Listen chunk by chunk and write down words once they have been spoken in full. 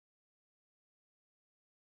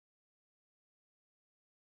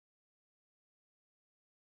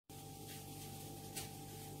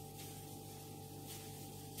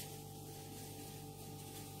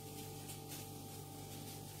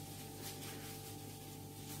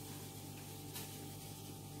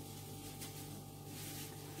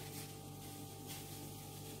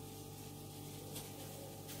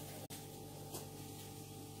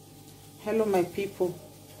Hello my people,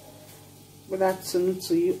 good afternoon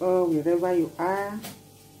to you all wherever you are.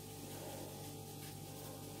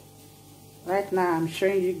 Right now I'm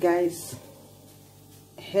showing you guys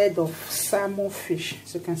head of salmon fish.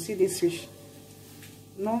 So you can see this fish.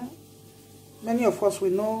 No, many of us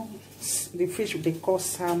will know the fish they call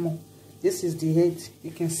salmon. This is the head.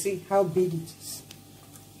 You can see how big it is.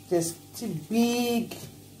 Just big,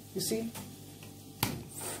 you see,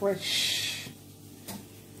 fresh.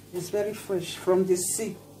 It's very fresh from the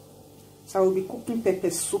sea. So I will be cooking pepper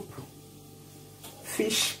soup,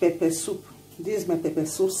 fish pepper soup. This is my pepper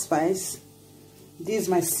soup spice. This is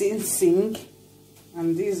my sing,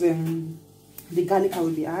 and this the garlic I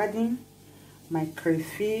will be adding. My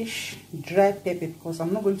crayfish, dry pepper, because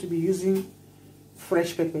I'm not going to be using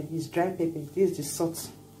fresh pepper. It's dry pepper. This is the salt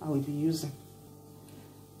I will be using.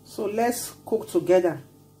 So let's cook together.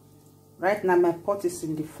 Right now my pot is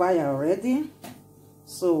in the fire already.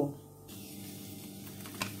 So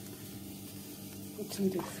putting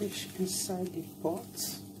the fish inside the pot.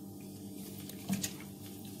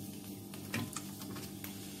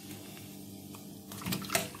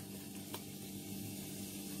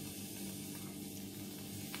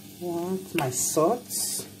 Want my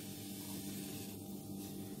salt.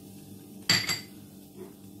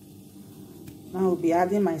 Now I'll be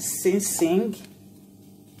adding my sing.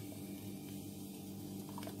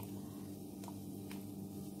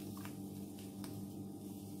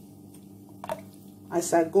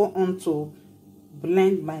 As I go on to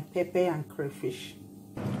blend my pepper and crayfish.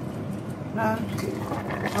 Now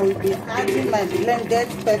I will be adding my blended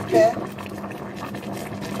pepper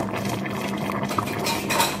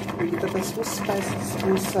with the pepper soup spices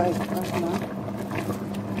inside right now.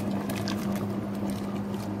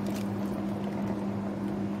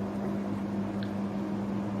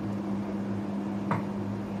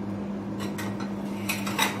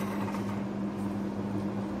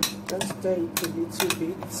 Just stir it a little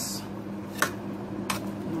bit.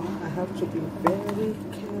 Now I have to be very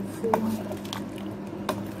careful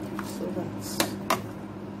so that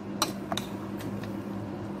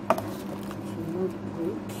it will not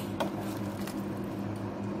break.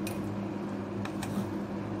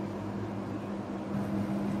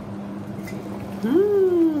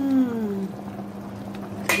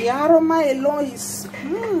 The aroma alone is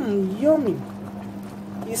yummy.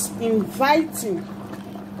 It's inviting.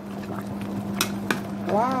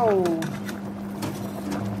 Wow.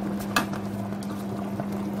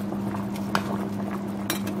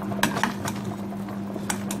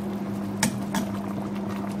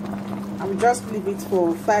 I'll just leave it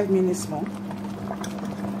for 5 minutes more.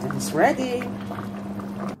 And it's ready.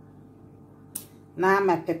 Now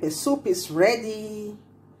my pepper soup is ready.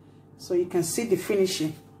 So you can see the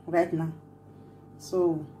finishing right now.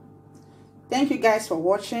 So thank you guys for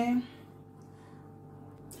watching.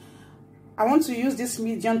 I want to use this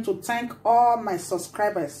medium to thank all my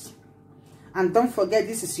subscribers. And don't forget,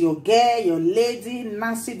 this is your girl, your lady,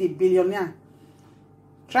 Nancy the Billionaire.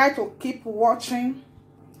 Try to keep watching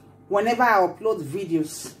whenever I upload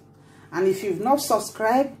videos. And if you've not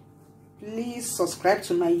subscribed, please subscribe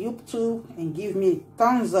to my YouTube and give me a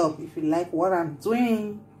thumbs up if you like what I'm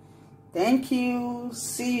doing. Thank you.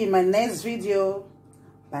 See you in my next video.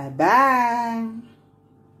 Bye bye.